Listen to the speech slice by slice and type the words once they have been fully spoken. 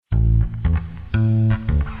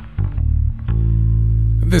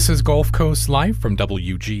This is Gulf Coast Live from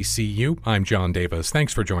WGCU. I'm John Davis.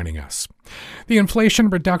 Thanks for joining us. The Inflation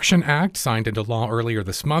Reduction Act, signed into law earlier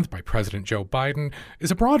this month by President Joe Biden, is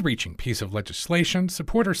a broad-reaching piece of legislation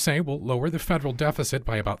supporters say will lower the federal deficit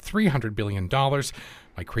by about $300 billion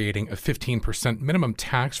by creating a 15% minimum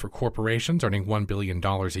tax for corporations earning $1 billion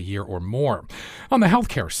a year or more. On the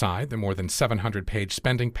healthcare side, the more than 700-page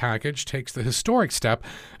spending package takes the historic step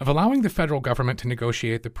of allowing the federal government to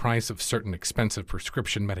negotiate the price of certain expensive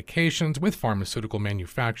prescription medications with pharmaceutical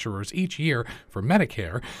manufacturers each year for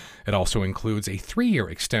Medicare. It also includes a 3-year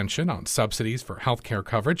extension on subsidies for healthcare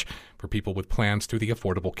coverage for people with plans through the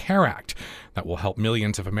Affordable Care Act. That will help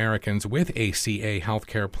millions of Americans with ACA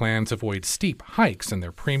healthcare plans avoid steep hikes in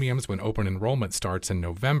their premiums when open enrollment starts in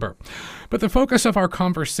November. But the focus of our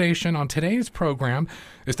conversation on today's program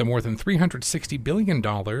is the more than $360 billion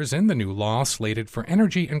in the new law slated for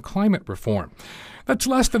energy and climate reform. That's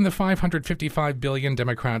less than the $555 billion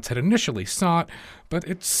Democrats had initially sought, but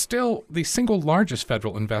it's still the single largest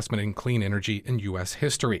federal investment in clean energy in U.S.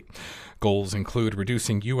 history. Goals include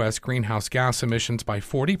reducing U.S. greenhouse gas emissions by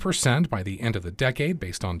 40% by the end of the decade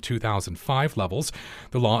based on 2005 levels.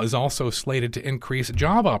 The law is also slated to increase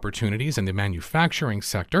job opportunities in the manufacturing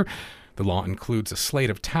sector. The law includes a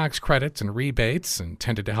slate of tax credits and rebates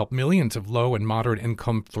intended to help millions of low and moderate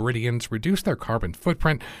income Floridians reduce their carbon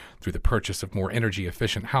footprint through the purchase of more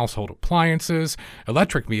energy-efficient household appliances,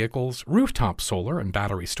 electric vehicles, rooftop solar and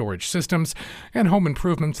battery storage systems, and home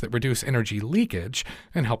improvements that reduce energy leakage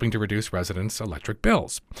and helping to reduce residents' electric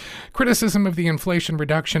bills. Criticism of the Inflation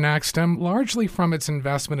Reduction Act stem largely from its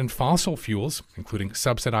investment in fossil fuels, including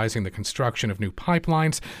subsidizing the construction of new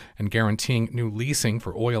pipelines and guaranteeing new leasing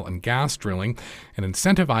for oil and gas drilling, and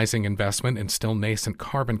incentivizing investment in still nascent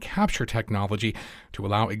carbon capture technology to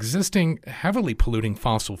allow existing heavily polluting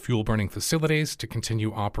fossil fuel-burning facilities to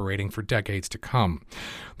continue operating for decades to come.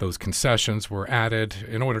 Those concessions were added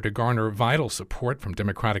in order to garner vital support from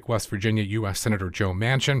Democratic West Virginia U.S. Senator Joe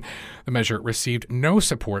Manchin. The measure received no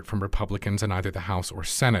support from Republicans in either the House or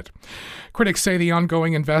Senate. Critics say the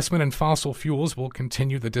ongoing investment in fossil fuels will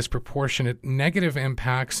continue the disproportionate negative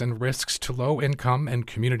impacts and risks to low-income and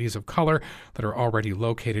communities of color that are already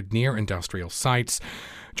located near industrial sites.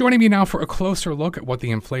 Joining me now for a closer look at what the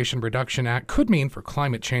Inflation Reduction Act could mean for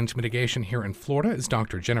climate change mitigation here in Florida is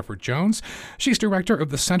Dr. Jennifer Jones. She's director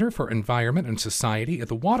of the Center for Environment and Society at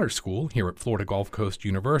the Water School here at Florida Gulf Coast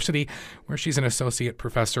University, where she's an associate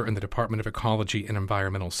professor in the Department of Ecology and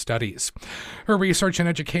Environmental Studies. Her research and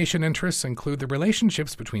education interests include the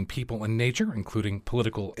relationships between people and nature, including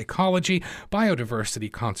political ecology, biodiversity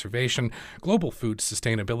conservation, global food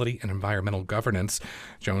sustainability, and environmental governance.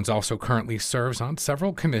 Jones also currently serves on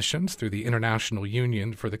several commissions through the International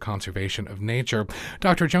Union for the Conservation of Nature.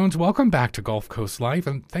 Dr. Jones, welcome back to Gulf Coast Live,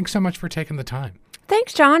 and thanks so much for taking the time.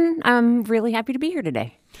 Thanks, John. I'm really happy to be here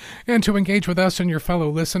today. And to engage with us and your fellow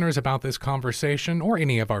listeners about this conversation or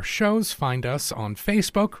any of our shows, find us on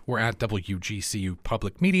Facebook. We're at WGCU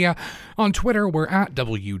Public Media. On Twitter, we're at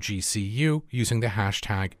WGCU using the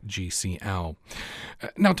hashtag GCL.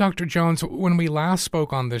 Now, Dr. Jones, when we last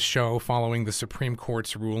spoke on this show following the Supreme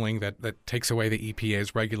Court's ruling that takes away the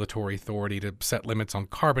EPA's regulatory authority to set limits on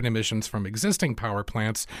carbon emissions from existing power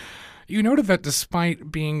plants, you noted that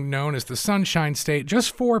despite being known as the Sunshine State,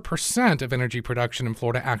 just 4% of energy production in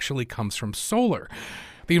Florida actually comes from solar.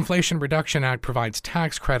 The Inflation Reduction Act provides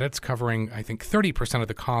tax credits covering, I think, 30% of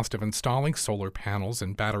the cost of installing solar panels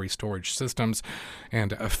and battery storage systems.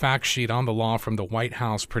 And a fact sheet on the law from the White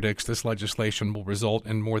House predicts this legislation will result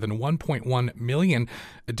in more than 1.1 million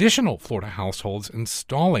additional Florida households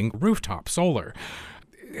installing rooftop solar.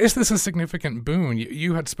 Is this a significant boon?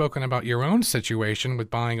 You had spoken about your own situation with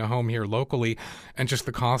buying a home here locally and just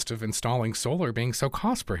the cost of installing solar being so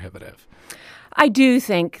cost prohibitive. I do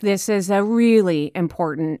think this is a really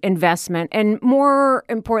important investment and, more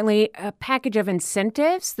importantly, a package of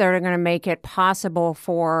incentives that are going to make it possible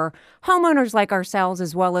for homeowners like ourselves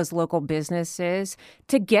as well as local businesses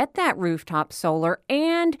to get that rooftop solar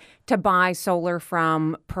and to buy solar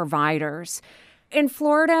from providers. In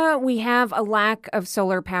Florida, we have a lack of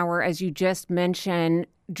solar power, as you just mentioned,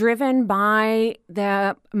 driven by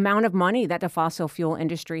the amount of money that the fossil fuel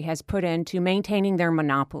industry has put into maintaining their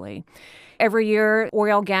monopoly. Every year,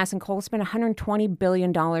 oil, gas, and coal spend $120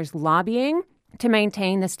 billion lobbying to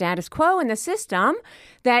maintain the status quo in the system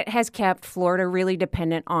that has kept Florida really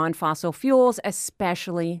dependent on fossil fuels,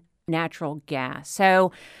 especially natural gas.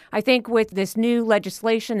 So I think with this new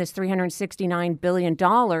legislation, this $369 billion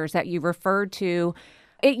that you referred to,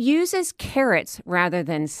 It uses carrots rather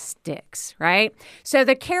than sticks, right? So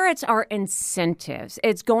the carrots are incentives.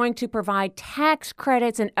 It's going to provide tax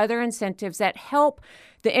credits and other incentives that help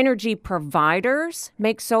the energy providers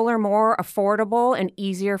make solar more affordable and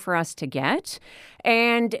easier for us to get.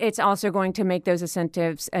 And it's also going to make those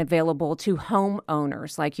incentives available to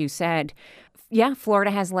homeowners, like you said. Yeah,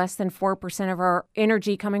 Florida has less than 4% of our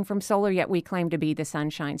energy coming from solar, yet we claim to be the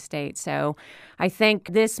Sunshine State. So I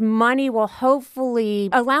think this money will hopefully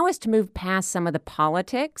allow us to move past some of the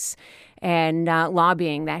politics and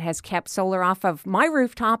lobbying that has kept solar off of my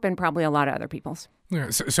rooftop and probably a lot of other people's. Yeah,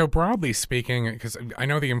 so broadly speaking, because I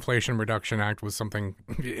know the Inflation Reduction Act was something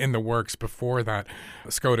in the works before that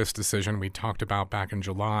SCOTUS decision we talked about back in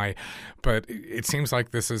July, but it seems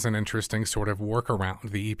like this is an interesting sort of workaround.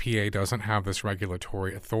 The EPA doesn't have this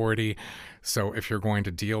regulatory authority, so if you're going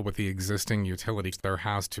to deal with the existing utilities, there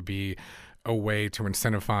has to be a way to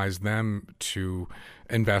incentivize them to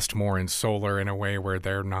invest more in solar in a way where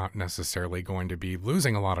they're not necessarily going to be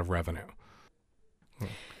losing a lot of revenue.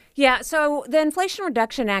 Yeah, so the Inflation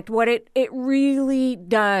Reduction Act, what it really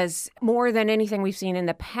does, more than anything we've seen in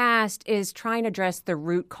the past, is try and address the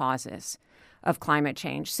root causes of climate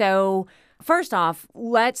change. So first off,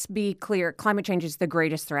 let's be clear. Climate change is the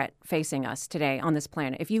greatest threat facing us today on this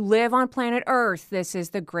planet. If you live on planet Earth, this is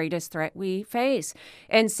the greatest threat we face.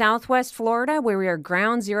 In Southwest Florida, where we are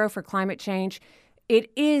ground zero for climate change, it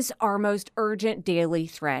is our most urgent daily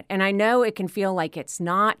threat. And I know it can feel like it's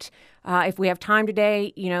not. If we have time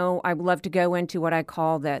today, I would love to go into what I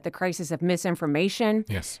call the crisis of misinformation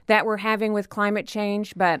that we're having with climate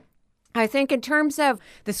change. But I think in terms of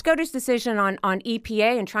the SCOTUS decision on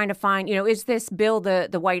EPA and trying to find, is this bill the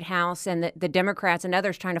White House and the Democrats and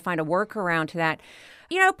others trying to find a workaround to that?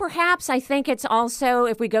 Perhaps I think it's also,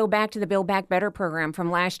 if we go back to the Build Back Better program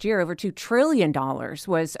from last year, over $2 trillion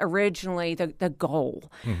was originally the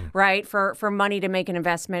goal, right, for money to make an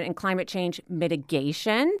investment in climate change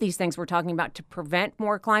mitigation, these things we're talking about to prevent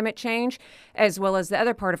more climate change, as well as the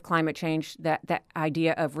other part of climate change, that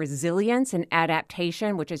idea of resilience and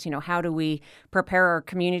adaptation, which is, how do we prepare our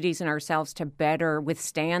communities and ourselves to better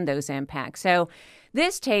withstand those impacts? So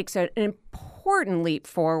this takes an important leap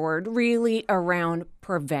forward really around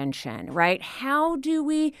prevention, right? How do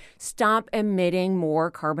we stop emitting more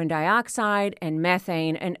carbon dioxide and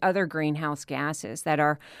methane and other greenhouse gases that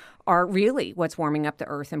are really what's warming up the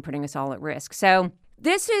earth and putting us all at risk? So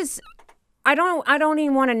this is, I don't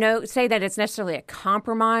even want to say that it's necessarily a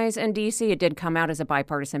compromise in D.C. It did come out as a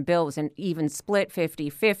bipartisan bill. It was an even split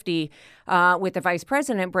 50-50 with the vice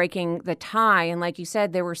president breaking the tie. And like you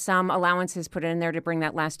said, there were some allowances put in there to bring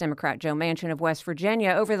that last Democrat, Joe Manchin of West Virginia,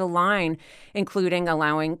 over the line, including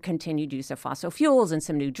allowing continued use of fossil fuels and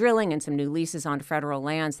some new drilling and some new leases on federal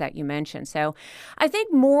lands that you mentioned. So I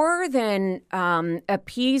think more than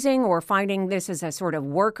appeasing or finding this as a sort of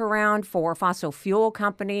workaround for fossil fuel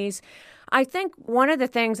companies, I think one of the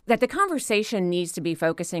things that the conversation needs to be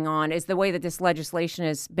focusing on is the way that this legislation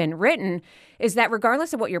has been written, is that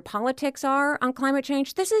regardless of what your politics are on climate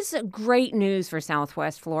change, this is great news for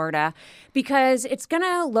Southwest Florida because it's going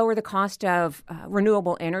to lower the cost of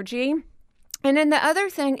renewable energy. And then the other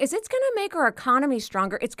thing is it's going to make our economy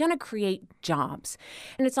stronger. It's going to create jobs.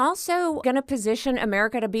 And it's also going to position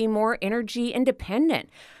America to be more energy independent.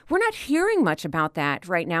 We're not hearing much about that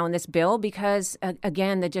right now in this bill because,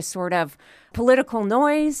 again, the just sort of political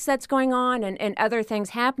noise that's going on and other things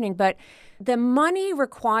happening. But the money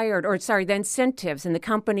required, the incentives and the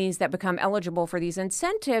companies that become eligible for these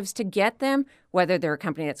incentives to get them, whether they're a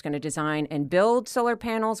company that's going to design and build solar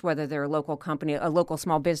panels, whether they're a local company, a local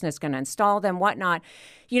small business going to install them, whatnot.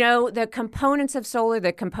 The components of solar,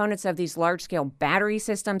 the components of these large-scale battery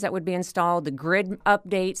systems that would be installed, the grid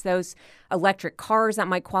updates, those electric cars that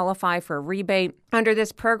might qualify for a rebate under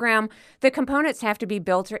this program, the components have to be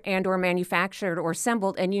built and or manufactured or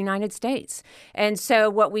assembled in the United States. And so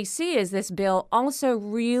what we see is this bill also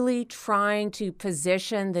really trying to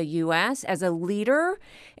position the U.S. as a leader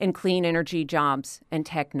in clean energy jobs and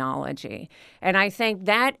technology. And I think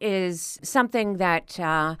that is something that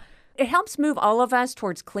it helps move all of us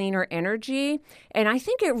towards cleaner energy. And I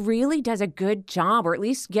think it really does a good job, or at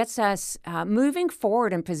least gets us moving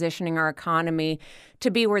forward and positioning our economy to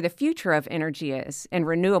be where the future of energy is in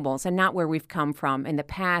renewables and not where we've come from in the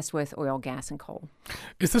past with oil, gas, and coal.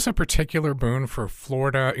 Is this a particular boon for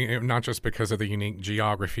Florida, not just because of the unique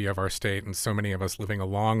geography of our state and so many of us living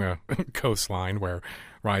along a coastline where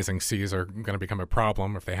rising seas are going to become a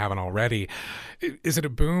problem if they haven't already? Is it a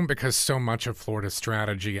boom because so much of Florida's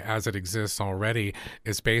strategy as it exists already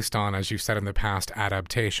is based on, as you said in the past,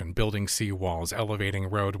 adaptation, building seawalls, elevating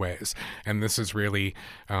roadways, and this is really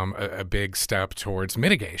a big step towards towards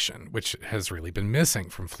mitigation, which has really been missing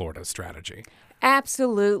from Florida's strategy.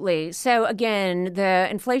 Absolutely. So again, the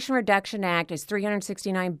Inflation Reduction Act is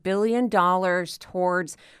 $369 billion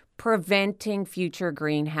towards preventing future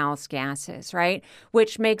greenhouse gases, right?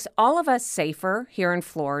 Which makes all of us safer here in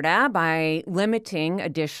Florida by limiting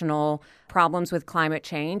additional problems with climate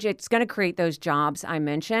change. It's going to create those jobs I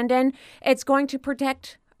mentioned, and it's going to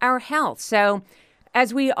protect our health. So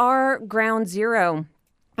as we are ground zero,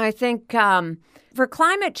 I think for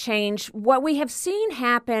climate change, what we have seen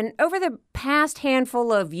happen over the past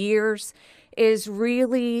handful of years is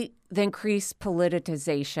really the increased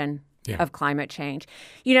politicization of climate change.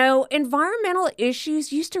 You know, environmental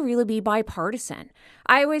issues used to really be bipartisan.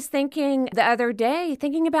 I was thinking the other day,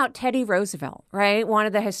 thinking about Teddy Roosevelt, right? One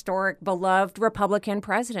of the historic, beloved Republican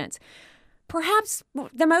presidents. Perhaps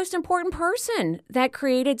the most important person that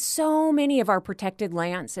created so many of our protected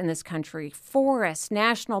lands in this country, forests,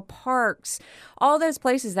 national parks, all those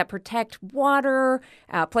places that protect water,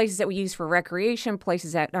 places that we use for recreation,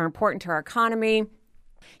 places that are important to our economy.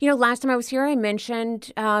 You know, last time I was here, I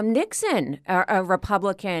mentioned Nixon, a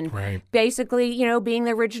Republican, right, basically, you know, being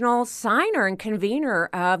the original signer and convener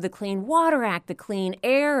of the Clean Water Act, the Clean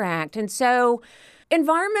Air Act. And so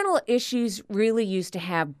environmental issues really used to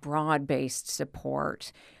have broad-based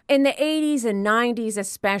support. In the 80s and 90s,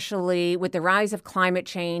 especially with the rise of climate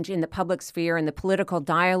change in the public sphere and the political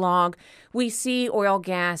dialogue, we see oil,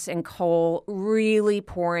 gas, and coal really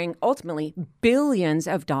pouring, ultimately, billions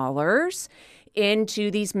of dollars into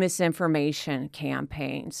these misinformation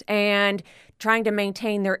campaigns and trying to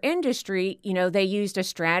maintain their industry. You know, they used a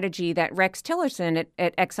strategy that Rex Tillerson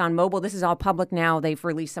at ExxonMobil, this is all public now, they've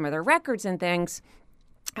released some of their records and things,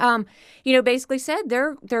 you know, basically said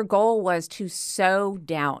their goal was to sow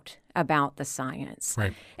doubt about the science.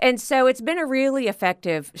 Right. And so it's been a really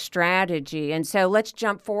effective strategy. And so let's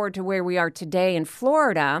jump forward to where we are today in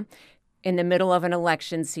Florida in the middle of an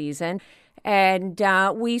election season. And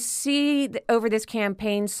we see over this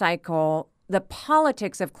campaign cycle the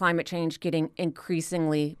politics of climate change getting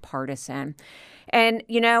increasingly partisan. And,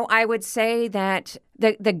 you know, I would say that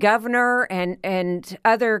the governor and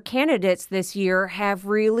other candidates this year have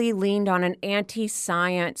really leaned on an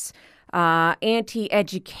anti-science,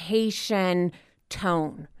 anti-education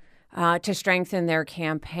tone to strengthen their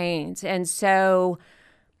campaigns. And so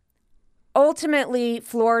ultimately,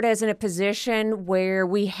 Florida is in a position where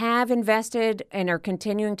we have invested and are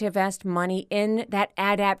continuing to invest money in that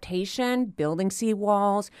adaptation, building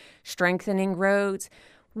seawalls, strengthening roads,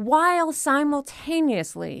 while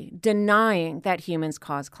simultaneously denying that humans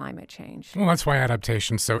cause climate change. Well, that's why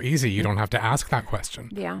adaptation's so easy. You don't have to ask that question.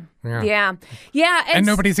 Yeah. And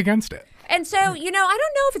nobody's against it. And so, you know, I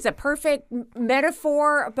don't know if it's a perfect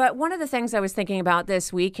metaphor, but one of the things I was thinking about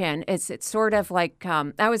this weekend is it's sort of like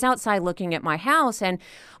I was outside looking at my house and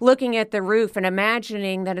looking at the roof and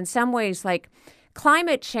imagining that in some ways, like,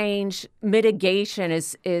 climate change mitigation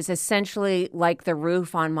is essentially like the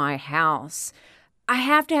roof on my house. I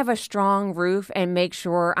have to have a strong roof and make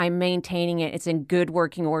sure I'm maintaining it. It's in good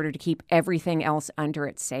working order to keep everything else under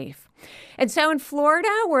it safe. And so in Florida,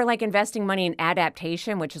 we're like investing money in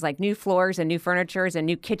adaptation, which is like new floors and new furnitures and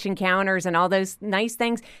new kitchen counters and all those nice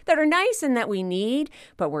things that are nice and that we need,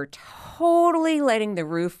 but we're totally letting the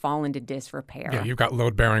roof fall into disrepair. Yeah, you've got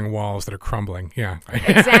load-bearing walls that are crumbling. Yeah,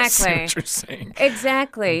 exactly. I see what you're saying.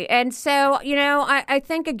 Exactly. And so, you know, I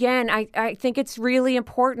think, again, I think it's really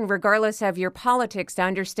important, regardless of your politics, to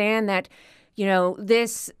understand that, you know,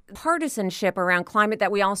 this partisanship around climate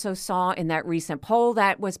that we also saw in that recent poll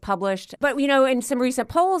that was published. But, you know, in some recent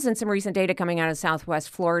polls and some recent data coming out of Southwest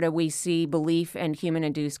Florida, we see belief in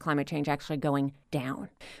human-induced climate change actually going down.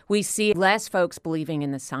 We see less folks believing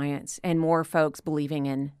in the science and more folks believing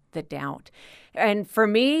in the doubt. And for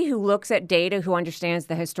me, who looks at data, who understands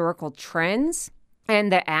the historical trends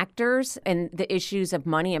and the actors and the issues of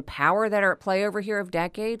money and power that are at play over here of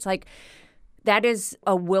decades, like, that is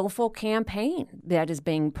a willful campaign that is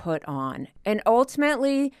being put on. And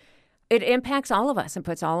ultimately, it impacts all of us and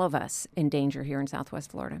puts all of us in danger here in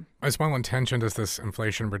Southwest Florida. As well-intentioned as this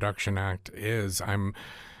Inflation Reduction Act is, I'm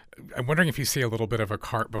wondering if you see a little bit of a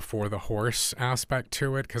cart before the horse aspect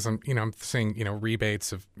to it, because I'm seeing,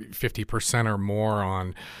 rebates of 50% or more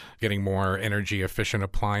on getting more energy efficient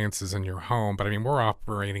appliances in your home. But I mean, we're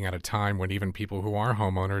operating at a time when even people who are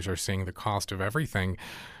homeowners are seeing the cost of everything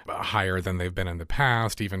higher than they've been in the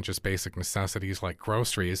past, even just basic necessities like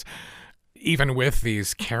groceries. Even with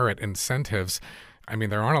these carrot incentives, I mean,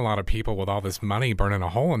 there aren't a lot of people with all this money burning a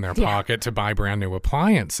hole in their pocket to buy brand new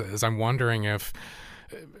appliances. I'm wondering if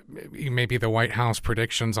maybe the White House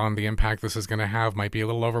predictions on the impact this is going to have might be a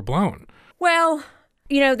little overblown. Well,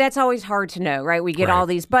 That's always hard to know, right? We get all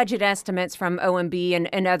these budget estimates from OMB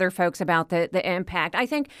and other folks about the impact. I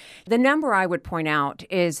think the number I would point out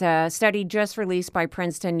is a study just released by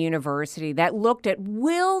Princeton University that looked at,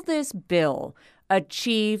 will this bill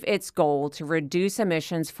achieve its goal to reduce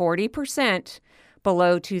emissions 40%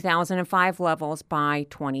 below 2005 levels by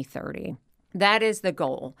 2030? That is the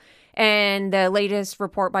goal. And the latest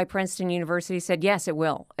report by Princeton University said, yes, it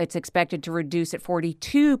will. It's expected to reduce at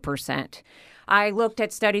 42%. I looked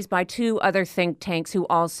at studies by two other think tanks who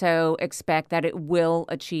also expect that it will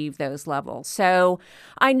achieve those levels. So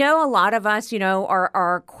I know a lot of us,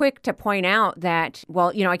 are quick to point out that,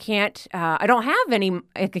 I don't have any,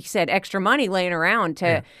 like you said, extra money laying around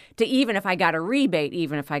to even if I got a rebate,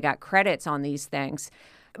 even if I got credits on these things.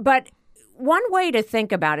 But one way to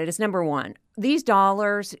think about it is, number one, these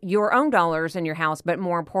dollars, your own dollars in your house, but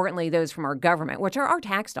more importantly, those from our government, which are our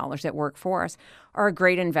tax dollars that work for us, are a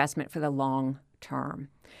great investment for the long term.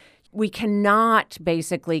 We cannot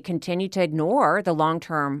basically continue to ignore the long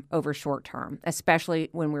term over short term, especially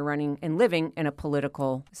when we're running and living in a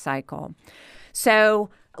political cycle. So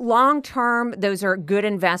long term, those are good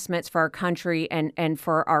investments for our country and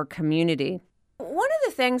for our community. One of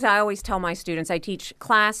the things I always tell my students, I teach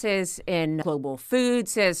classes in global food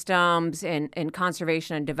systems and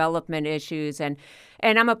conservation and development issues, and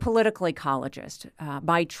I'm a political ecologist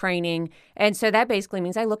by training. And so that basically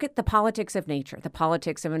means I look at the politics of nature, the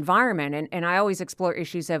politics of environment, and I always explore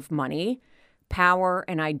issues of money, power,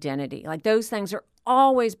 and identity. Like those things are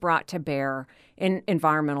always brought to bear in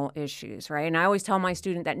environmental issues, right? And I always tell my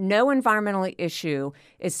student that no environmental issue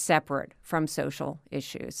is separate from social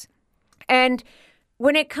issues. And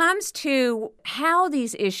when it comes to how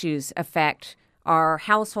these issues affect our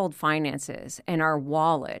household finances and our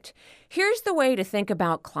wallet, here's the way to think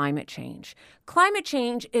about climate change. Climate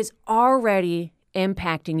change is already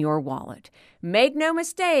impacting your wallet. Make no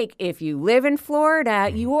mistake, if you live in Florida,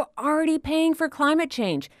 you are already paying for climate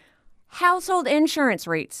change. Household insurance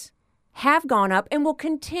rates have gone up and will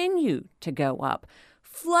continue to go up.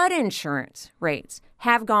 Flood insurance rates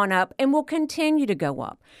have gone up and will continue to go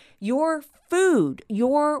up. Your food,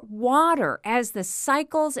 your water, as the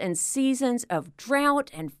cycles and seasons of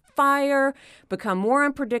drought and fire become more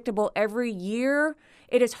unpredictable every year,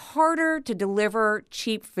 it is harder to deliver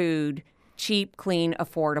cheap food, cheap, clean,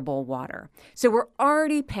 affordable water. So we're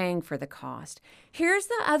already paying for the cost. Here's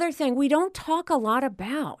the other thing we don't talk a lot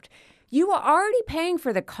about. You are already paying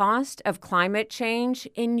for the cost of climate change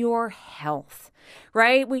in your health,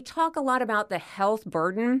 right? We talk a lot about the health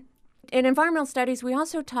burden. In environmental studies, we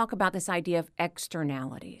also talk about this idea of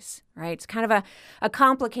externalities, right? It's kind of a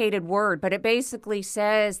complicated word, but it basically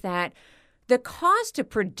says that the cost to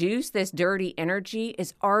produce this dirty energy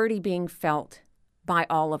is already being felt by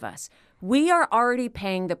all of us. We are already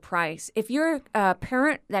paying the price. If you're a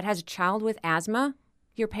parent that has a child with asthma,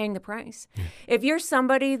 you're paying the price. Yeah. If you're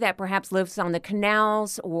somebody that perhaps lives on the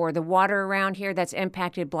canals or the water around here that's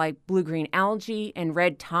impacted by blue-green algae and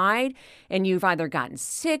red tide, and you've either gotten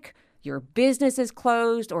sick, your business is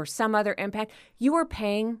closed, or some other impact, you are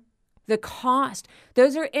paying the cost.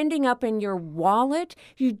 Those are ending up in your wallet.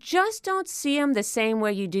 You just don't see them the same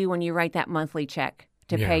way you do when you write that monthly check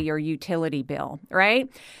to pay your utility bill, right?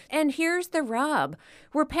 And here's the rub.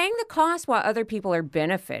 We're paying the cost while other people are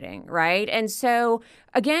benefiting, right? And so,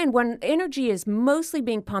 again, when energy is mostly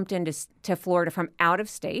being pumped into Florida from out of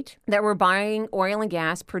state, that we're buying oil and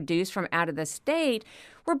gas produced from out of the state,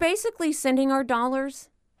 we're basically sending our dollars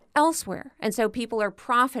elsewhere. And so people are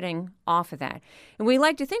profiting off of that. And we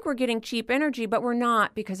like to think we're getting cheap energy, but we're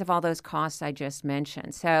not because of all those costs I just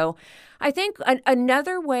mentioned. So I think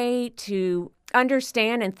another way to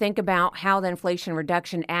understand and think about how the Inflation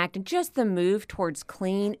Reduction Act and just the move towards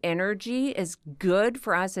clean energy is good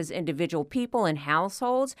for us as individual people and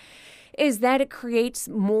households is that it creates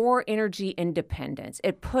more energy independence.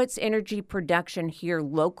 It puts energy production here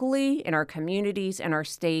locally in our communities and our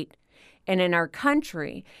state and in our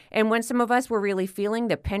country. And when some of us were really feeling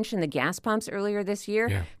the pinch in the gas pumps earlier this year,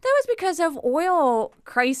 that was because of oil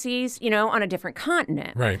crises, on a different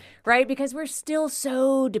continent. Right? Because we're still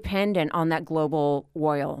so dependent on that global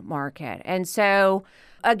oil market. And so,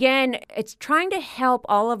 again, it's trying to help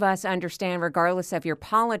all of us understand, regardless of your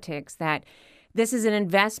politics, that this is an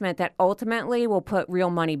investment that ultimately will put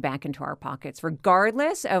real money back into our pockets,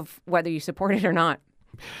 regardless of whether you support it or not.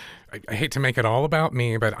 I hate to make it all about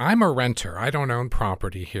me, but I'm a renter. I don't own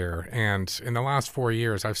property here. And in the last 4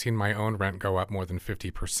 years, I've seen my own rent go up more than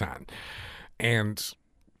 50%. And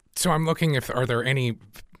so I'm looking are there any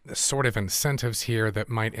sort of incentives here that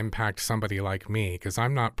might impact somebody like me? Because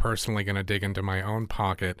I'm not personally going to dig into my own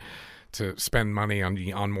pocket to spend money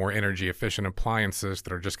on more energy efficient appliances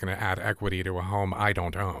that are just going to add equity to a home I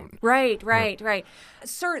don't own. Right.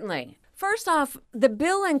 Certainly. First off, the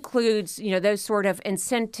bill includes, those sort of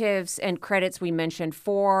incentives and credits we mentioned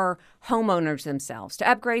for homeowners themselves to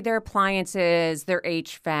upgrade their appliances, their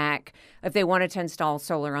HVAC, if they wanted to install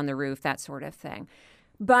solar on the roof, that sort of thing.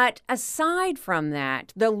 But aside from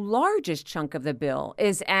that, the largest chunk of the bill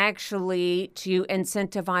is actually to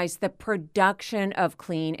incentivize the production of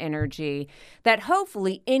clean energy that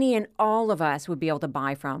hopefully any and all of us would be able to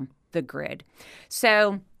buy from the grid.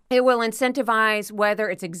 So it will incentivize whether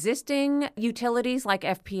it's existing utilities like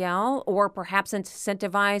FPL or perhaps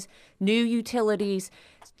incentivize new utilities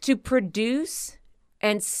to produce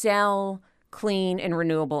and sell clean and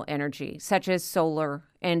renewable energy, such as solar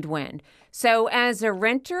and wind. So as a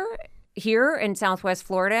renter here in Southwest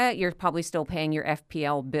Florida, you're probably still paying your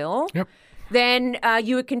FPL bill. Yep. Then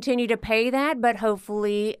you would continue to pay that, but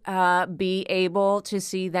hopefully be able to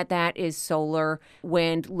see that is solar,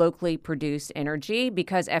 wind, locally produced energy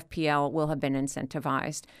because FPL will have been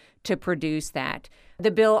incentivized to produce that.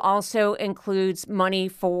 The bill also includes money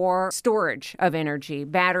for storage of energy,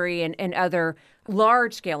 battery and other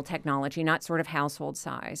large-scale technology, not sort of household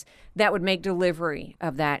size, that would make delivery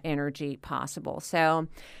of that energy possible. So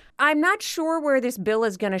I'm not sure where this bill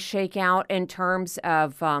is going to shake out in terms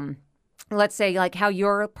of let's say like how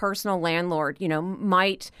your personal landlord,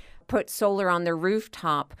 might put solar on their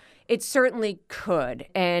rooftop. It certainly could.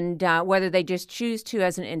 And whether they just choose to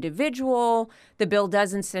as an individual, the bill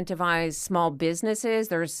does incentivize small businesses.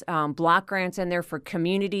 There's block grants in there for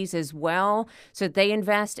communities as well. So they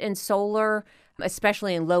invest in solar,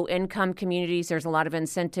 especially in low-income communities. There's a lot of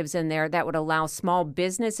incentives in there that would allow small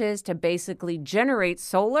businesses to basically generate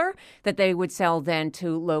solar that they would sell then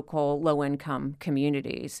to local low-income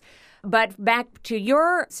communities. But back to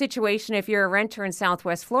your situation, if you're a renter in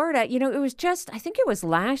Southwest Florida, it was I think it was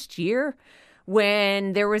last year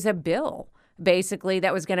when there was a bill basically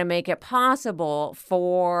that was going to make it possible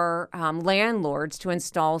for landlords to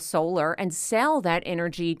install solar and sell that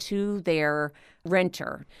energy to their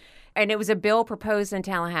renter. And it was a bill proposed in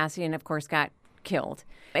Tallahassee and, of course, got killed.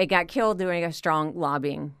 It got killed during a strong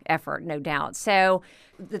lobbying effort, no doubt. So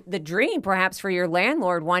the dream perhaps for your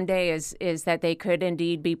landlord one day is that they could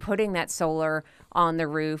indeed be putting that solar on the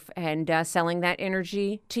roof and selling that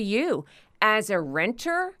energy to you. As a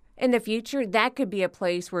renter in the future, that could be a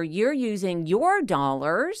place where you're using your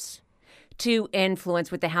dollars to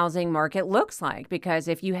influence what the housing market looks like. Because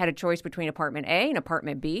if you had a choice between apartment A and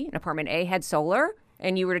apartment B, and apartment A had solar,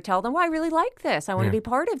 and you were to tell them, well, I really like this, I want to be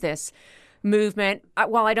part of this movement.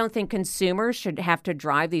 While I don't think consumers should have to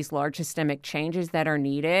drive these large systemic changes that are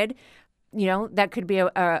needed, that could be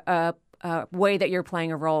a way that you're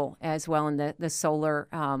playing a role as well in the solar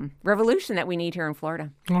revolution that we need here in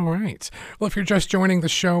Florida. All right. Well, if you're just joining the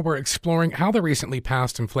show, we're exploring how the recently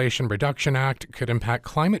passed Inflation Reduction Act could impact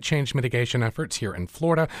climate change mitigation efforts here in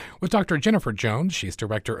Florida with Dr. Jennifer Jones. She's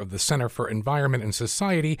director of the Center for Environment and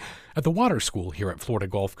Society at the Water School here at Florida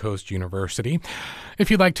Gulf Coast University.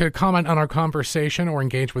 If you'd like to comment on our conversation or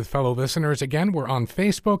engage with fellow listeners, again, we're on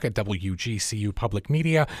Facebook at WGCU Public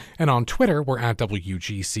Media, and on Twitter, we're at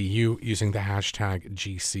WGCU using the hashtag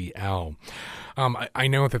GCL. I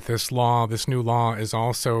know that this new law is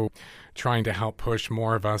also trying to help push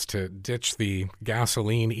more of us to ditch the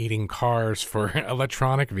gasoline-eating cars for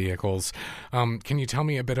electronic vehicles. Can you tell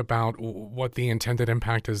me a bit about what the intended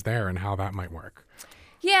impact is there and how that might work?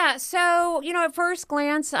 Yeah, so, at first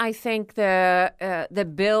glance, I think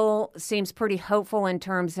the bill seems pretty hopeful in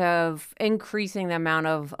terms of increasing the amount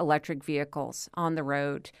of electric vehicles on the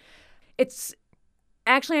road. It's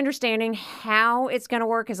actually understanding how it's going to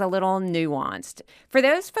work is a little nuanced. For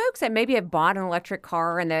those folks that maybe have bought an electric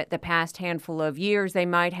car in the past handful of years, they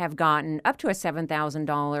might have gotten up to a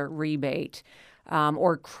 $7,000 rebate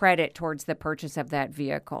or credit towards the purchase of that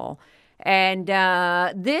vehicle. And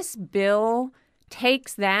this bill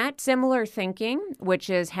takes that similar thinking, which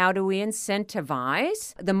is how do we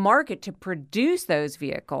incentivize the market to produce those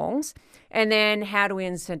vehicles, and then how do we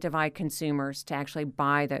incentivize consumers to actually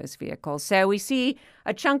buy those vehicles. So we see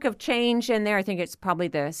a chunk of change in there. I think it's probably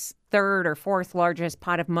the third or fourth largest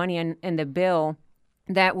pot of money in the bill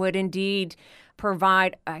that would indeed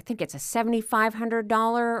provide, I think it's a $7,500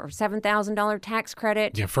 or $7,000 tax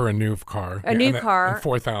credit. Yeah, for a new car. New car. And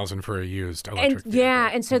 $4,000 for a used electric vehicle. Yeah,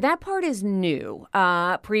 and so that part is new.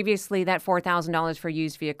 Previously, that $4,000 for a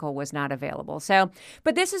used vehicle was not available.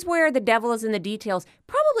 But this is where the devil is in the details,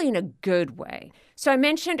 probably in a good way. So I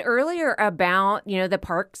mentioned earlier about, the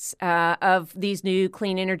perks of these new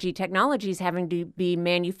clean energy technologies having to be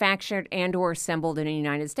manufactured and or assembled in the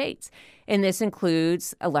United States. And this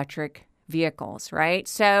includes electric vehicles, right?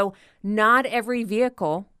 So not every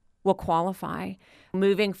vehicle will qualify.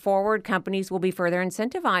 Moving forward, companies will be further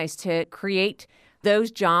incentivized to create those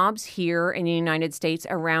jobs here in the United States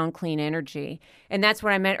around clean energy. And that's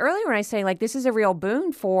what I meant earlier when I say, this is a real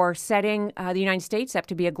boon for setting the United States up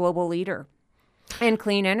to be a global leader in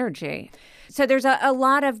clean energy. So there's a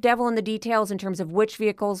lot of devil in the details in terms of which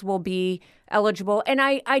vehicles will be eligible. And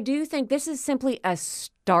I do think this is simply a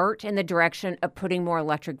start in the direction of putting more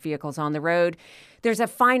electric vehicles on the road. There's a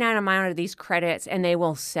finite amount of these credits, and they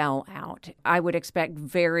will sell out, I would expect,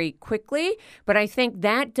 very quickly. But I think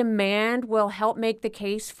that demand will help make the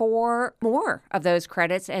case for more of those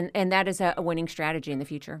credits, and that is a winning strategy in the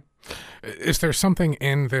future. Is there something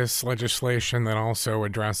in this legislation that also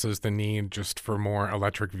addresses the need just for more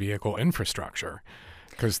electric vehicle infrastructure?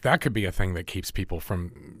 Because that could be a thing that keeps people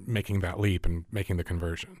from making that leap and making the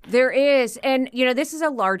conversion. There is. And, this is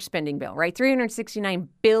a large spending bill, right? $369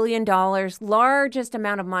 billion, largest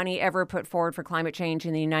amount of money ever put forward for climate change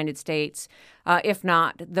in the United States, if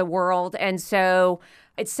not the world. And so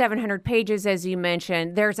it's 700 pages, as you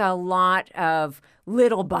mentioned. There's a lot of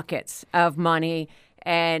little buckets of money.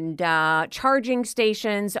 And charging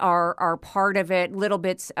stations are part of it, little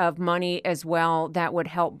bits of money as well that would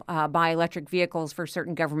help buy electric vehicles for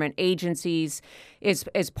certain government agencies is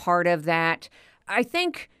part of that. I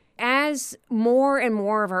think as more and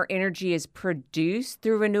more of our energy is produced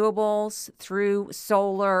through renewables, through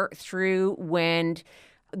solar, through wind,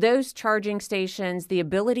 those charging stations, the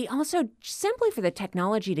ability also simply for the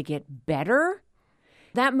technology to get better,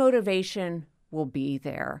 that motivation will be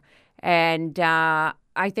there. And I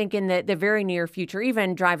think in the very near future,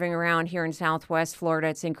 even driving around here in Southwest Florida,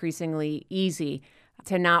 it's increasingly easy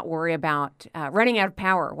to not worry about running out of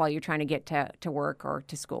power while you're trying to get to work or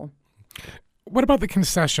to school. What about the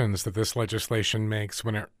concessions that this legislation makes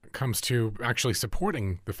when it comes to actually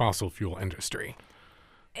supporting the fossil fuel industry?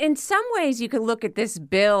 In some ways, you could look at this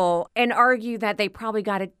bill and argue that they probably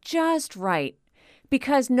got it just right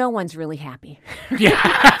because no one's really happy. Yeah.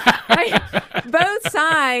 Right? Both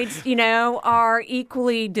sides, are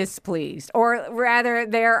equally displeased. Or rather,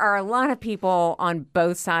 there are a lot of people on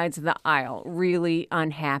both sides of the aisle really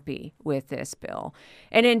unhappy with this bill.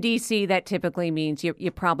 And in D.C., that typically means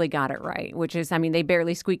you probably got it right, which is, they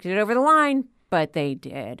barely squeaked it over the line, but they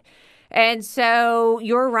did. And so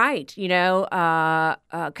you're right.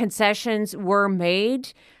 Concessions were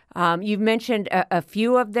made. You've mentioned a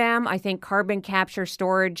few of them. I think carbon capture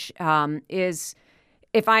storage is,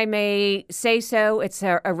 if I may say so, it's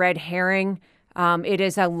a red herring. It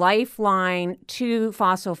is a lifeline to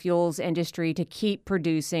fossil fuels industry to keep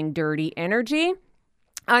producing dirty energy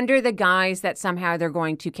under the guise that somehow they're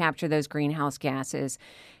going to capture those greenhouse gases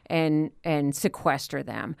and sequester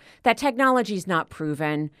them. That technology is not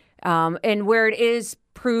proven. And where it is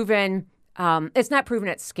proven, it's not proven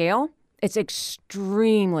at scale. It's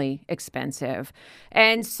extremely expensive.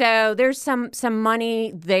 And so there's some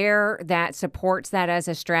money there that supports that as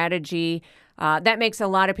a strategy. That makes a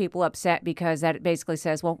lot of people upset because that basically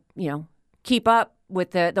says, well, keep up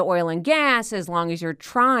with the oil and gas as long as you're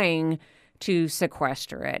trying to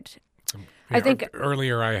sequester it. I think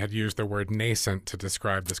earlier I had used the word nascent to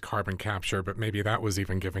describe this carbon capture, but maybe that was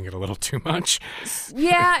even giving it a little too much.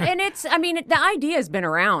 Yeah, and the idea has been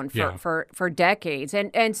around for decades.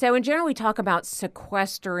 And so in general, we talk about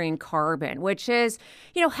sequestering carbon, which is,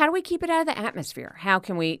 how do we keep it out of the atmosphere? How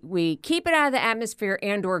can we keep it out of the atmosphere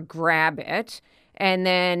and or grab it and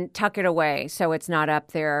then tuck it away so it's not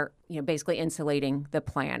up there, basically insulating the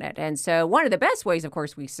planet. And so one of the best ways, of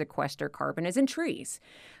course, we sequester carbon is in trees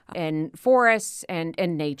and forests and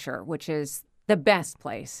nature, which is the best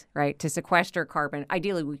place, right, to sequester carbon.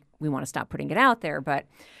 Ideally, we want to stop putting it out there.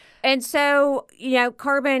 And so,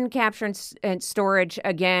 carbon capture and storage,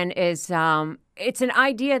 again, is it's an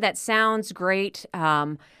idea that sounds great.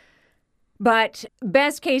 But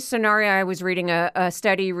best case scenario, I was reading a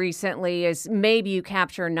study recently, is maybe you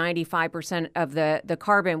capture 95% of the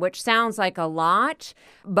carbon, which sounds like a lot,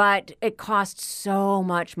 but it costs so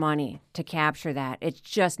much money to capture that. It's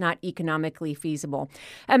just not economically feasible.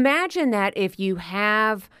 Imagine that if you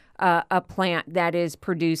have a plant that is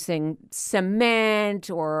producing cement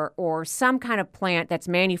or some kind of plant that's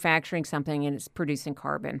manufacturing something and it's producing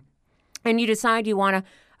carbon. And you decide you want to,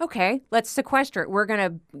 okay, let's sequester it. We're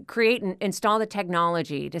going to create and install the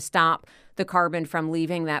technology to stop the carbon from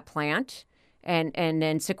leaving that plant and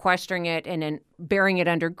then sequestering it and then burying it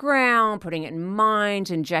underground, putting it in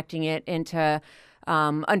mines, injecting it into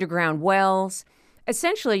underground wells.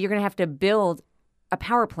 Essentially, you're going to have to build a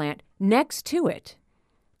power plant next to it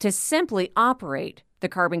to simply operate the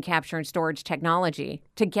carbon capture and storage technology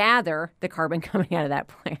to gather the carbon coming out of that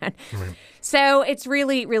plant. Right. So it's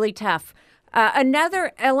really, really tough.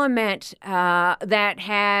 Another element that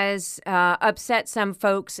has upset some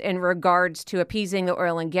folks in regards to appeasing the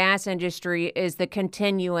oil and gas industry is the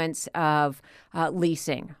continuance of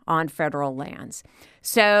leasing on federal lands.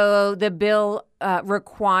 So the bill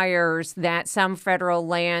requires that some federal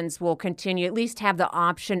lands will continue, at least have the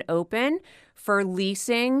option open for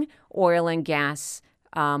leasing oil and gas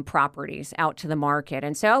properties out to the market.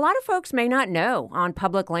 And so a lot of folks may not know on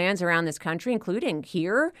public lands around this country, including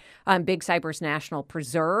here on Big Cypress National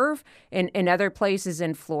Preserve and in other places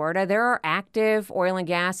in Florida, there are active oil and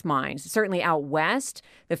gas mines. Certainly out west,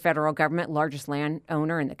 the federal government, largest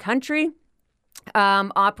landowner in the country,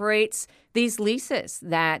 operates these leases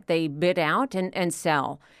that they bid out and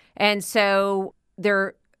sell. And so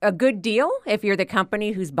they're a good deal if you're the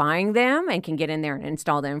company who's buying them and can get in there and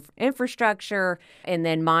install the infrastructure and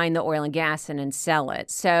then mine the oil and gas and then sell it.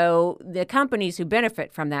 So the companies who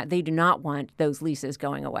benefit from that, they do not want those leases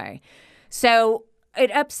going away. So it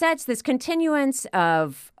upsets this continuance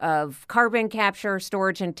of carbon capture,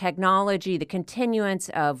 storage, and technology, the continuance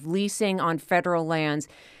of leasing on federal lands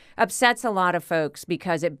upsets a lot of folks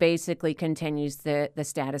because it basically continues the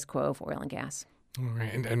status quo of oil and gas. All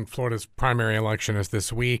right. And Florida's primary election is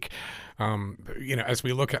this week. As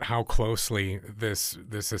we look at how closely this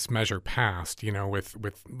measure passed, with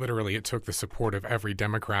literally it took the support of every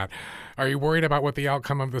Democrat. Are you worried about what the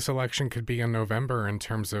outcome of this election could be in November in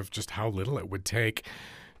terms of just how little it would take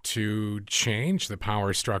to change the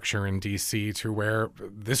power structure in D.C. to where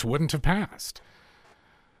this wouldn't have passed?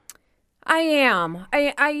 I am.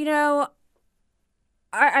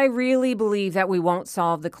 I really believe that we won't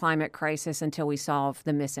solve the climate crisis until we solve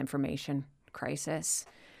the misinformation crisis.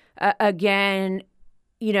 Again,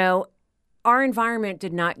 our environment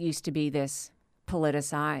did not used to be this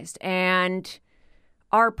politicized. And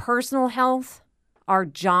our personal health, our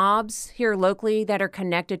jobs here locally that are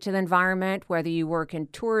connected to the environment, whether you work in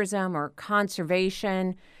tourism or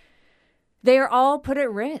conservation, they are all put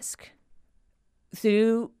at risk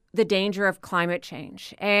through the danger of climate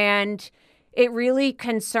change. And it really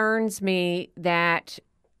concerns me that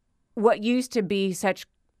what used to be such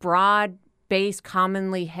broad-based,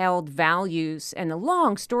 commonly held values and the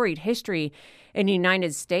long, storied history in the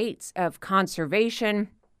United States of conservation,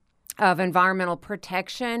 of environmental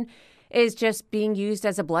protection, is just being used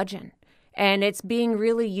as a bludgeon. And it's being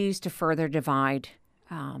really used to further divide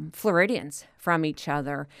Floridians from each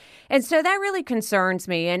other. And so that really concerns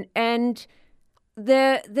me. And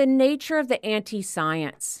the nature of the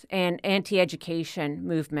anti-science and anti-education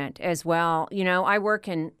movement as well. I work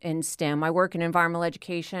in STEM. I work in environmental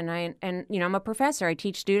education. I'm a professor. I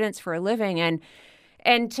teach students for a living.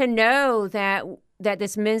 And to know that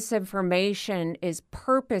this misinformation is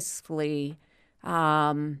purposefully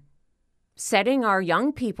setting our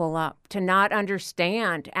young people up to not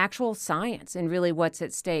understand actual science and really what's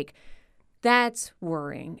at stake, that's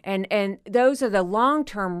worrying. And those are the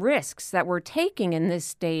long-term risks that we're taking in this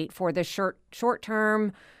state for the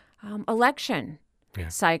short-term election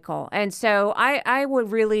cycle. And so I would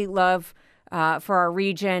really love for our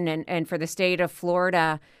region and for the state of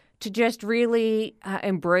Florida to just really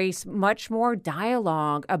embrace much more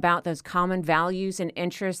dialogue about those common values and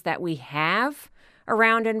interests that we have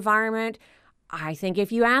around environment. I think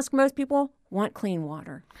if you ask, most people want clean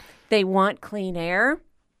water. They want clean air.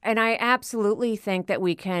 And I absolutely think that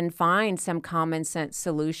we can find some common sense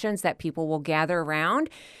solutions that people will gather around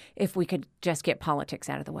if we could just get politics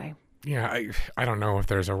out of the way. Yeah, I don't know if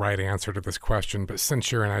there's a right answer to this question, but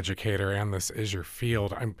since you're an educator and this is your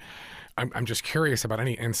field, I'm just curious about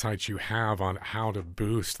any insights you have on how to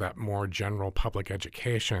boost that more general public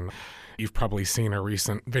education. You've probably seen a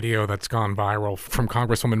recent video that's gone viral from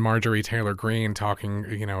Congresswoman Marjorie Taylor Greene talking,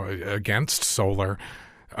 against solar.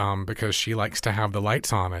 Because she likes to have the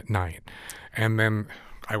lights on at night. And then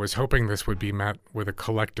I was hoping this would be met with a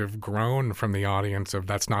collective groan from the audience of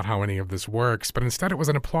that's not how any of this works. But instead it was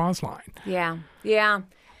an applause line. Yeah.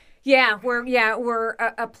 We're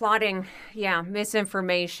applauding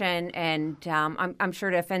misinformation, and I'm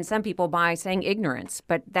sure to offend some people by saying ignorance,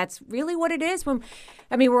 but that's really what it is.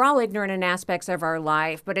 We're all ignorant in aspects of our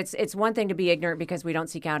life, but it's one thing to be ignorant because we don't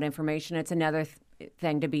seek out information. It's another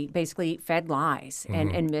thing to be basically fed lies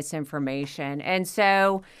and misinformation. And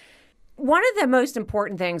so one of the most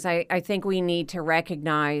important things I think we need to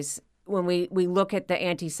recognize when we look at the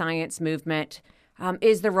anti-science movement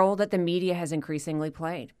is the role that the media has increasingly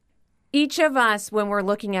played. Each of us, when we're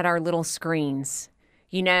looking at our little screens,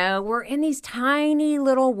 we're in these tiny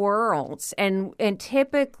little worlds, and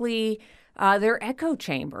typically they're echo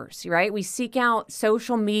chambers, right? We seek out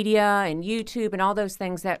social media and YouTube and all those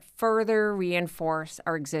things that further reinforce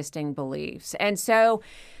our existing beliefs. And so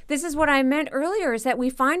this is what I meant earlier, is that we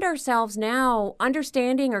find ourselves now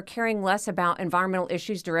understanding or caring less about environmental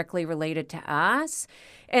issues directly related to us.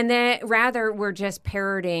 And then rather, we're just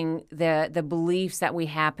parroting the beliefs that we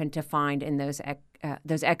happen to find in those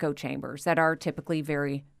echo chambers that are typically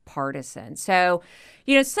very partisan. So,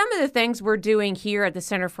 some of the things we're doing here at the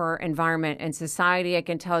Center for Environment and Society, I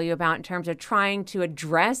can tell you about in terms of trying to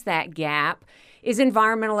address that gap, is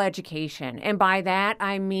environmental education. And by that,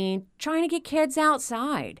 I mean trying to get kids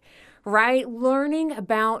outside, right? Learning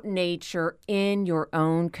about nature in your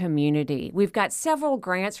own community. We've got several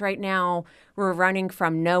grants right now we're running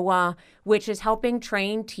from NOAA, which is helping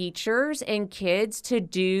train teachers and kids to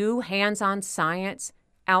do hands-on science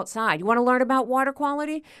outside. You want to learn about water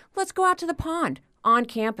quality? Let's go out to the pond on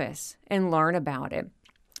campus and learn about it.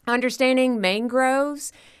 Understanding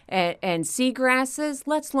mangroves and seagrasses,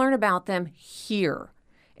 let's learn about them here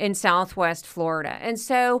in Southwest Florida. And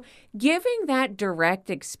so giving that direct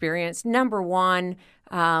experience, number one,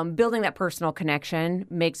 building that personal connection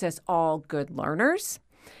makes us all good learners.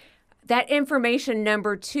 That information,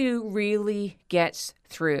 number two, really gets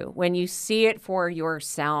through when you see it for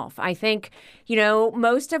yourself. I think,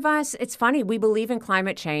 most of us, it's funny, we believe in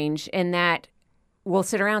climate change in that we'll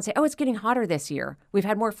sit around and say, oh, it's getting hotter this year. We've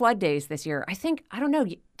had more flood days this year. I don't know,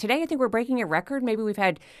 today I think we're breaking a record. Maybe we've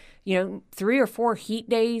had, 3 or 4 heat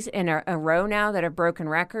days in a row now that have broken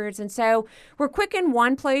records. And so we're quick in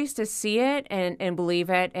one place to see it and believe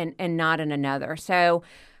it and not in another. So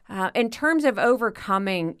in terms of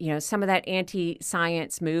overcoming, some of that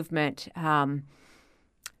anti-science movement,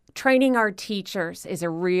 training our teachers is a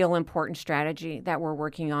real important strategy that we're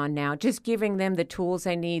working on now, just giving them the tools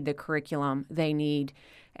they need, the curriculum they need.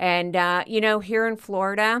 And, here in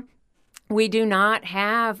Florida, we do not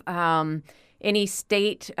have any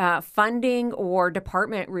state funding or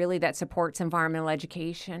department really that supports environmental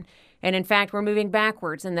education. And in fact, we're moving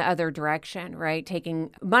backwards in the other direction, right? Taking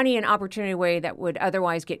money and opportunity away that would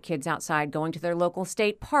otherwise get kids outside, going to their local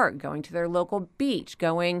state park, going to their local beach,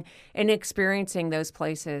 going and experiencing those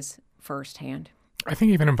places firsthand. I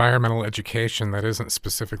think even environmental education that isn't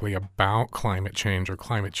specifically about climate change or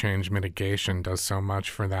climate change mitigation does so much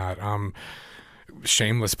for that.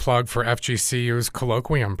 Shameless plug for FGCU's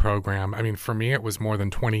colloquium program. For me, it was more than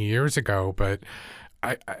 20 years ago, but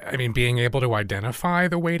I mean, being able to identify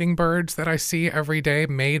the wading birds that I see every day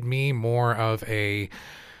made me more of a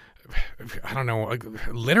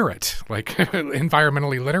literate,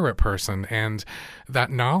 environmentally literate person. And that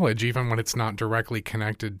knowledge, even when it's not directly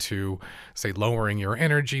connected to, say, lowering your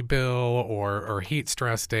energy bill or heat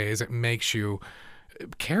stress days, it makes you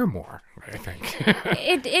care more, I think.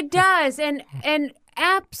 It does. And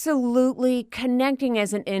absolutely connecting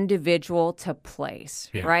as an individual to place,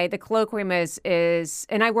 right? The colloquium is,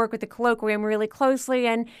 and I work with the colloquium really closely,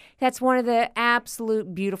 and that's one of the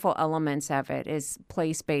absolute beautiful elements of it is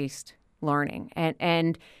place-based learning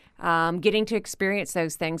and getting to experience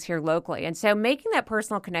those things here locally. And so making that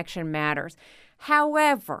personal connection matters.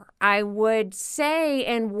 However, I would say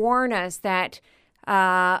and warn us that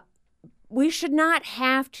we should not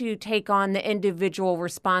have to take on the individual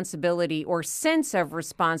responsibility or sense of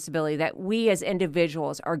responsibility that we as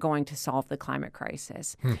individuals are going to solve the climate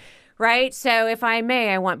crisis. Right? So if I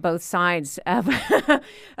may, I want both sides of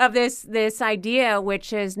of this idea,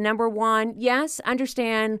 which is number one, yes,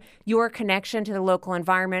 understand your connection to the local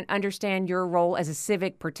environment, understand your role as a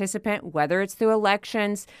civic participant, whether it's through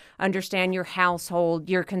elections, understand your household,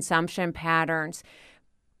 your consumption patterns.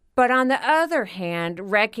 But on the other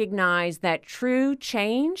hand, recognize that true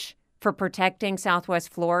change for protecting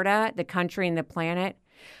Southwest Florida, the country and the planet,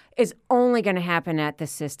 is only going to happen at the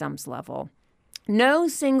systems level. No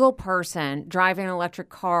single person driving an electric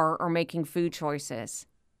car or making food choices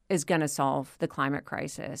is going to solve the climate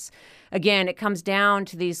crisis. Again, it comes down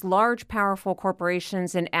to these large, powerful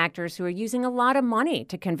corporations and actors who are using a lot of money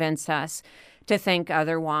to convince us to think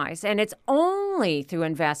otherwise. And it's only through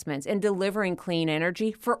investments in delivering clean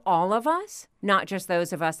energy for all of us, not just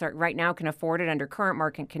those of us that right now can afford it under current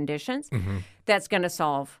market conditions, that's going to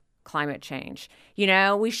solve climate change. You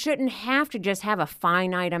know, we shouldn't have to just have a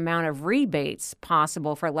finite amount of rebates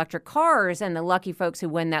possible for electric cars, and the lucky folks who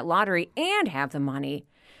win that lottery and have the money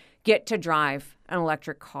get to drive an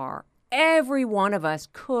electric car. Every one of us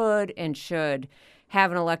could and should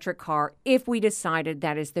have an electric car if we decided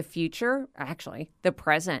that is the future, actually the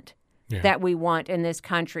present, that we want in this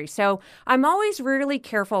country. So I'm always really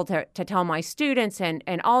careful to tell my students and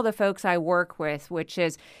all the folks I work with, which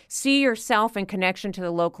is see yourself in connection to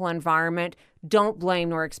the local environment. Don't blame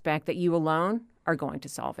nor expect that you alone are going to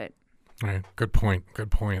solve it. Right. Good point.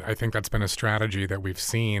 Good point. I think that's been a strategy that we've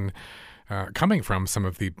seen coming from some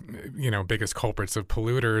of the, biggest culprits of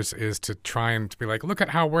polluters, is to try and to be like, look at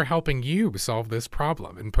how we're helping you solve this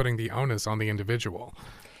problem, and putting the onus on the individual.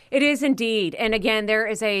 It is indeed. And again, there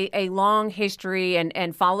is a long history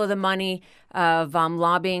and follow the money of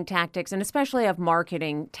lobbying tactics, and especially of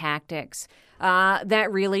marketing tactics, that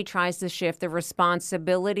really tries to shift the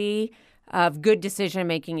responsibility of good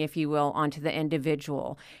decision-making, if you will, onto the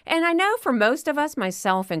individual. And I know for most of us,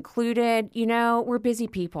 myself included, we're busy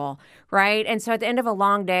people, right? And so at the end of a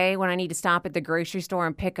long day, when I need to stop at the grocery store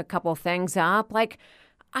and pick a couple things up,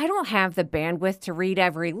 I don't have the bandwidth to read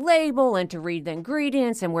every label and to read the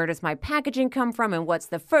ingredients and where does my packaging come from and what's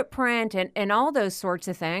the footprint and all those sorts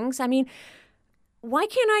of things. I mean, why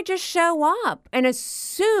can't I just show up and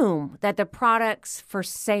assume that the products for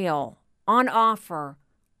sale, on offer,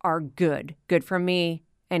 are good for me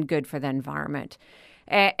and good for the environment?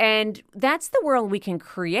 And that's the world we can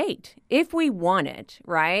create if we want it,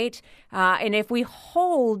 right? And if we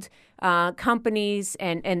hold companies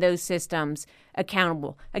and those systems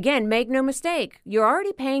accountable. Again, make no mistake, you're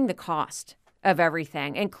already paying the cost of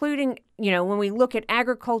everything, including, when we look at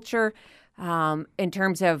agriculture, in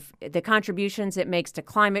terms of the contributions it makes to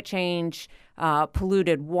climate change,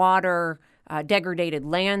 polluted water, degraded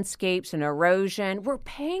landscapes and erosion. We're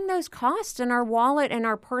paying those costs in our wallet and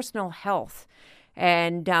our personal health.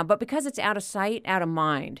 And but because it's out of sight, out of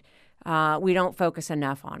mind, we don't focus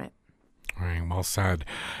enough on it. All right, well said.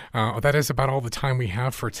 That is about all the time we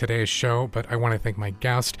have for today's show, but I want to thank my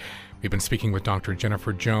guest. We've been speaking with Dr.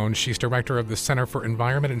 Jennifer Jones. She's director of the Center for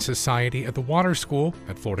Environment and Society at the Water School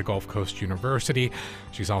at Florida Gulf Coast University.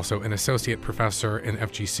 She's also an associate professor in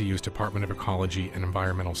FGCU's Department of Ecology and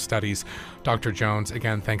Environmental Studies. Dr. Jones,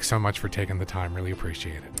 again, thanks so much for taking the time. Really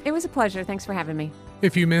appreciate it. It was a pleasure. Thanks for having me.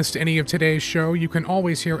 If you missed any of today's show, you can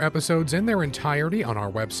always hear episodes in their entirety on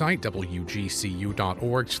our website,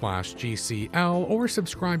 wgcu.org/GCL, or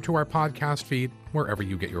subscribe to our podcast feed wherever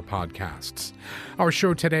you get your podcasts. Our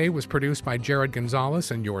show today was produced by Jared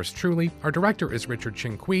Gonzalez and yours truly. Our director is Richard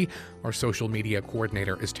Chinqui. Our social media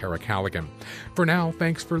coordinator is Tara Callaghan. For now,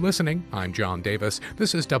 thanks for listening. I'm John Davis.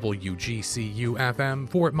 This is WGCU-FM,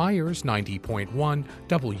 Fort Myers 90.1,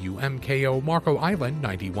 WMKO Marco Island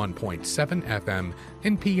 91.7 FM,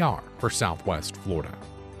 in PR for Southwest Florida.